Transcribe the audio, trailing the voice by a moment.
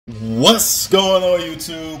What's going on,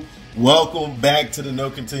 YouTube? Welcome back to the No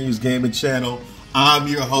Continues Gaming channel. I'm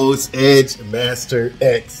your host, Edge Master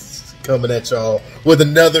X, coming at y'all with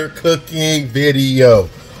another cooking video.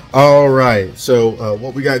 All right, so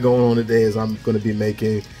what we got going on today is I'm going to be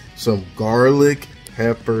making some garlic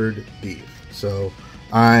peppered beef. So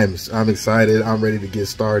I'm excited. I'm ready to get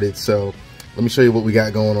started. So let me show you what we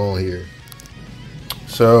got going on here.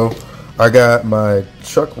 So I got my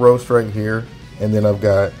chuck roast right here, and then I've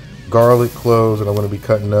got garlic cloves, and I'm going to be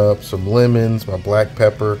cutting up some lemons, my black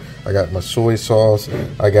pepper, I got my soy sauce,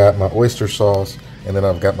 I got my oyster sauce, and then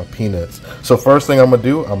I've got my peanuts. So first thing I'm going to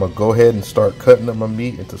do, I'm going to go ahead and start cutting up my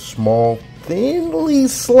meat into small, thinly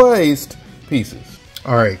sliced pieces.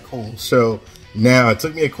 All right, cool. So now it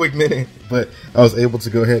took me a quick minute, but I was able to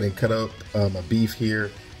go ahead and cut up my beef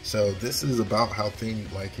here. So this is about how thin you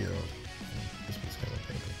like it. This one's kind of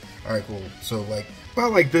thin. All right, cool. So like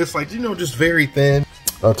about like this, like, you know, just very thin.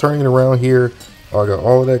 Turning it around here, I got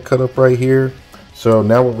all of that cut up right here. So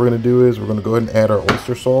now what we're going to do is we're going to go ahead and add our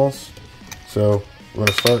oyster sauce. So we're going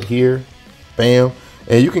to start here, bam,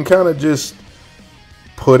 and you can kind of just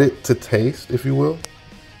put it to taste, if you will.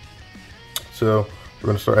 So we're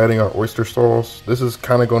going to start adding our oyster sauce. This is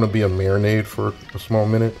kind of going to be a marinade for a small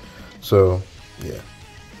minute. So yeah,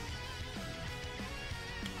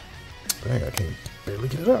 dang, I can't barely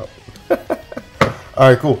get it out. All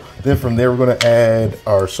right, cool. Then from there, we're going to add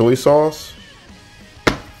our soy sauce.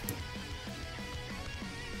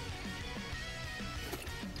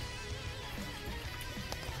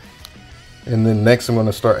 And then next, I'm going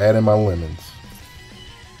to start adding my lemons.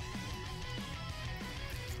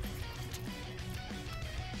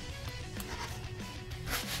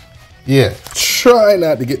 Yeah, try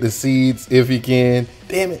not to get the seeds if you can.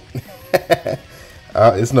 Damn it.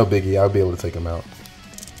 It's no biggie. I'll be able to take them out.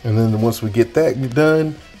 And then once we get that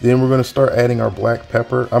done, then we're going to start adding our black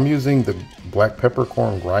pepper. I'm using the black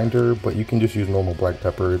peppercorn grinder, but you can just use normal black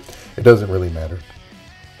pepper. It doesn't really matter.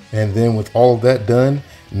 And then with all of that done,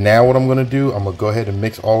 now what I'm going to do, I'm going to go ahead and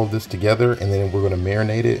mix all of this together, and then we're going to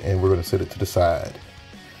marinate it, and we're going to set it to the side.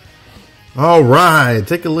 All right,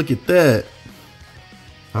 take a look at that.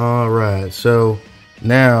 All right, so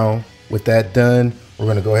now with that done, we're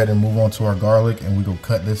going to go ahead and move on to our garlic, and we're going to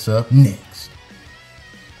cut this up next.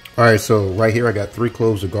 All right, so right here I got 3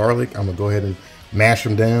 cloves of garlic. I'm gonna go ahead and mash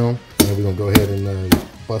them down, and then we're gonna go ahead and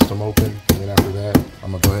bust them open. And then after that,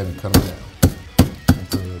 I'm gonna go ahead and cut them down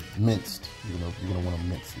into minced. You're gonna want to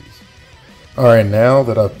mince these. All right, now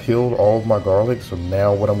that I've peeled all of my garlic, so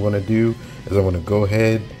now what I'm gonna do is I'm gonna go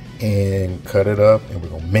ahead and cut it up, and we're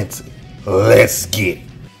gonna mince it. Let's get it.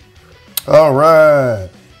 All right,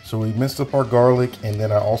 so we minced up our garlic, and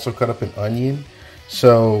then I also cut up an onion.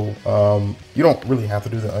 So you don't really have to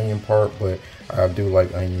do the onion part, but I do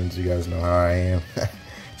like onions. You guys know how I am.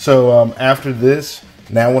 So after this,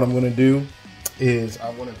 now what I'm going to do is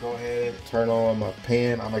I want to go ahead and turn on my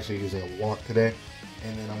pan. I'm actually using a wok today.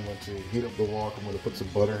 And then I'm going to heat up the wok. I'm going to put some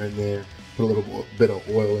butter in there, put a little bit of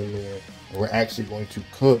oil in there. And we're actually going to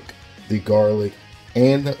cook the garlic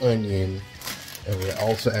and the onion. And we're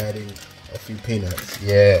also adding a few peanuts.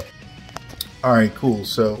 Yeah. All right, cool.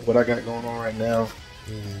 So what I got going on right now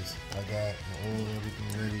is I got my oil and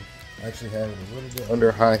everything ready. I actually have it a little bit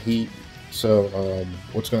under high heat. So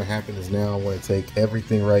what's going to happen is now I'm going to take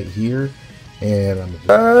everything right here, and I'm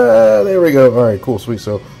gonna there we go. All right, cool, sweet.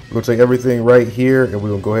 So we're going to take everything right here, and we're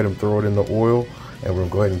going to go ahead and throw it in the oil, and we're going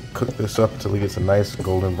to go ahead and cook this up until it gets a nice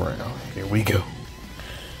golden brown. Here we go.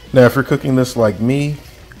 Now, if you're cooking this like me,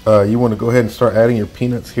 you want to go ahead and start adding your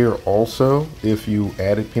peanuts here also, if you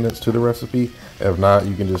added peanuts to the recipe. If not,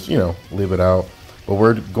 you can just, you know, leave it out. But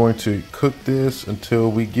we're going to cook this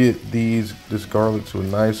until we get this garlic to a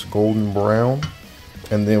nice golden brown.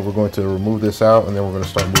 And then we're going to remove this out, and then we're going to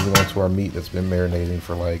start moving on to our meat that's been marinating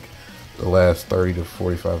for like the last 30 to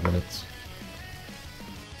 45 minutes.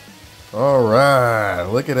 All right,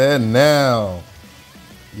 look at that now.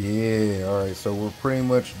 Yeah, all right, so we're pretty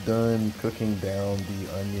much done cooking down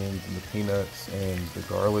the onions and the peanuts and the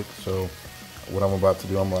garlic. So what I'm about to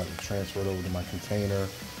do, I'm about to transfer it over to my container,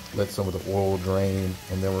 let some of the oil drain,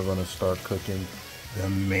 and then we're gonna start cooking the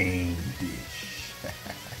main dish.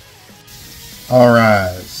 All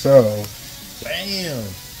right, so bam,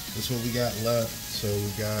 this is what we got left. So we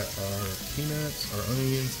got our peanuts, our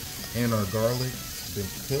onions, and our garlic. It's been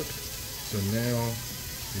cooked. So now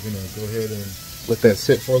we're gonna go ahead and let that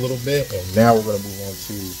sit for a little bit, and now we're going to move on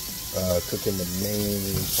to cooking the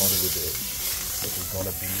main part of the dish, which is going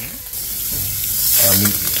to be our meat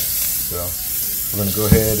here. So we're going to go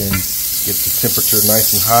ahead and get the temperature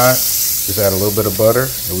nice and hot. Just add a little bit of butter,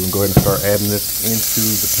 and we can go ahead and start adding this into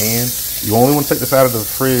the pan. You only want to take this out of the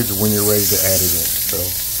fridge when you're ready to add it in. So,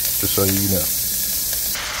 just so you know.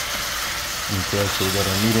 Okay, so we got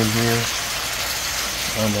our meat in here.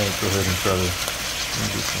 I'm gonna go ahead and try to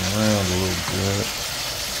move this around a little bit.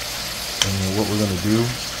 And then what we're gonna do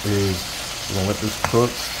is we're gonna let this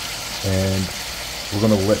cook, and we're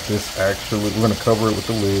gonna let this we're gonna cover it with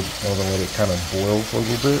the lid, and we're gonna let it kind of boil for a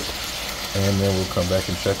little bit, and then we'll come back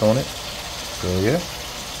and check on it. So yeah,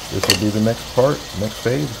 this will be the next part, next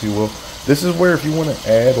phase, if you will. This is where if you want to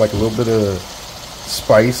add like a little bit of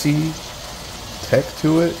spicy tech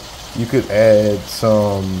to it, you could add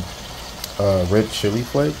some red chili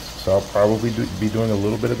flakes. So I'll probably be doing a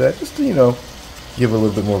little bit of that just to, you know, give it a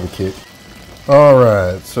little bit more of a kick.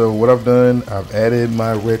 Alright, so what I've done, I've added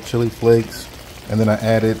my red chili flakes, and then I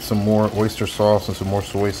added some more oyster sauce and some more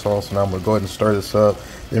soy sauce, and I'm going to go ahead and stir this up.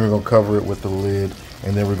 Then we're going to cover it with the lid,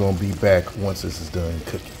 and then we're going to be back once this is done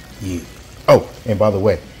cooking. Yeah. Oh, and by the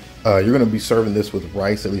way, you're going to be serving this with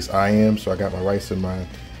rice, at least I am. So I got my rice in my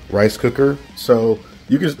rice cooker. So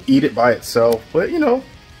you can just eat it by itself, but you know,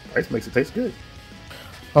 rice makes it taste good.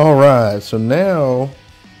 All right, so now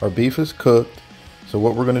our beef is cooked. So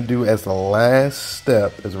what we're going to do as the last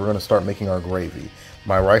step is we're going to start making our gravy.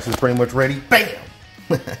 My rice is pretty much ready. Bam!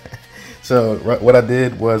 So what I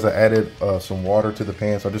did was I added some water to the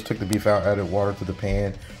pan. So I just took the beef out, added water to the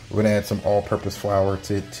pan. We're going to add some all-purpose flour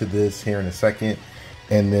to this here in a second.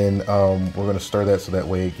 And then we're going to stir that so that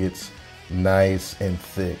way it gets nice and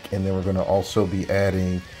thick. And then we're going to also be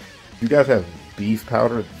adding, if you guys have beef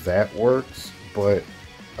powder, that works. But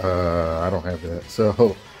I don't have that.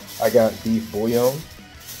 So I got beef bouillon.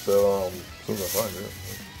 So as soon as I find it,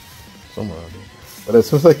 somewhere out there. But as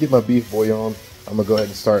soon as I get my beef bouillon, I'm going to go ahead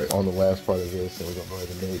and start on the last part of this. And we're going to go ahead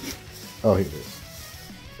and make, oh, here it is.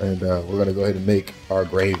 And we're going to go ahead and make our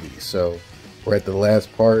gravy. So we're at the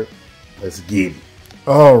last part. Let's get it.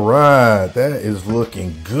 All right. That is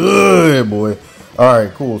looking good, boy. All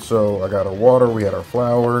right, cool. So I got our water. We had our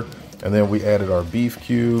flour. And then we added our beef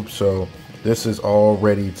cubes. So this is all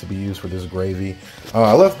ready to be used for this gravy.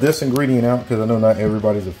 I left this ingredient out because I know not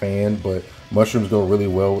everybody's a fan, but mushrooms go really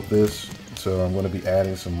well with this. So I'm going to be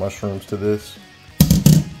adding some mushrooms to this.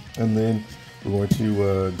 And then we're going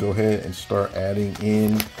to go ahead and start adding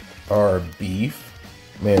in our beef.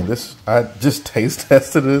 Man, this, I just taste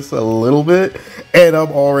tested this a little bit and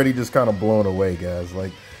I'm already just kind of blown away, guys.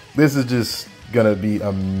 Like, this is just going to be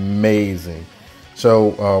amazing. So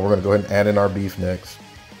we're going to go ahead and add in our beef next.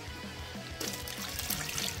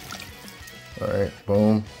 All right,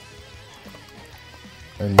 boom.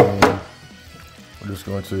 And then we're just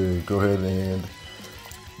going to go ahead and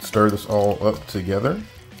stir this all up together.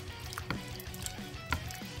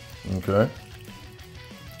 Okay.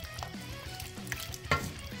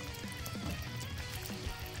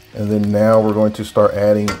 And then now we're going to start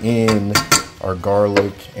adding in our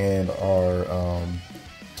garlic and our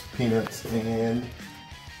peanuts and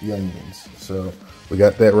the onions. So we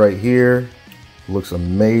got that right here. Looks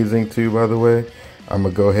amazing too, by the way. I'm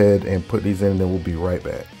gonna go ahead and put these in and then we'll be right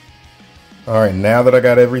back. All right, now that I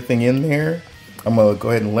got everything in there, I'm gonna go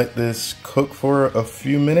ahead and let this cook for a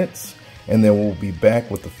few minutes and then we'll be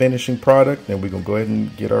back with the finishing product and we're gonna go ahead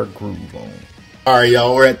and get our groove on. All right,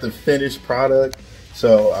 y'all, we're at the finished product.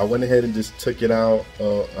 So I went ahead and just took it out,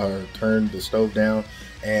 or turned the stove down,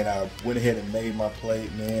 and I went ahead and made my plate.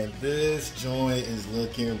 Man, this joint is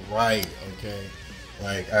looking right, okay?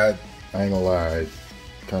 Like, I ain't gonna lie, I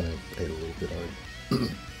kind of ate a little bit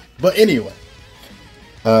already. But anyway,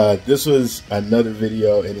 this was another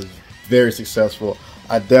video. It is very successful.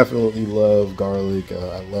 I definitely love garlic.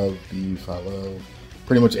 I love beef. I love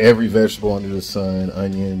pretty much every vegetable under the sun,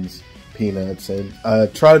 onions, peanuts, and I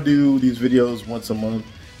try to do these videos once a month,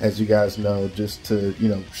 as you guys know, just to, you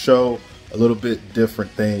know, show a little bit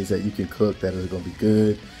different things that you can cook that is going to be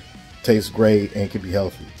good, taste great, and can be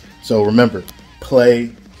healthy. So remember,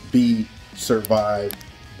 play, beat, survive,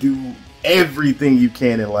 do everything you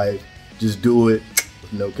can in life. Just do it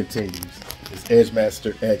with no continues. It's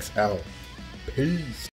Edgemaster X out. Peace.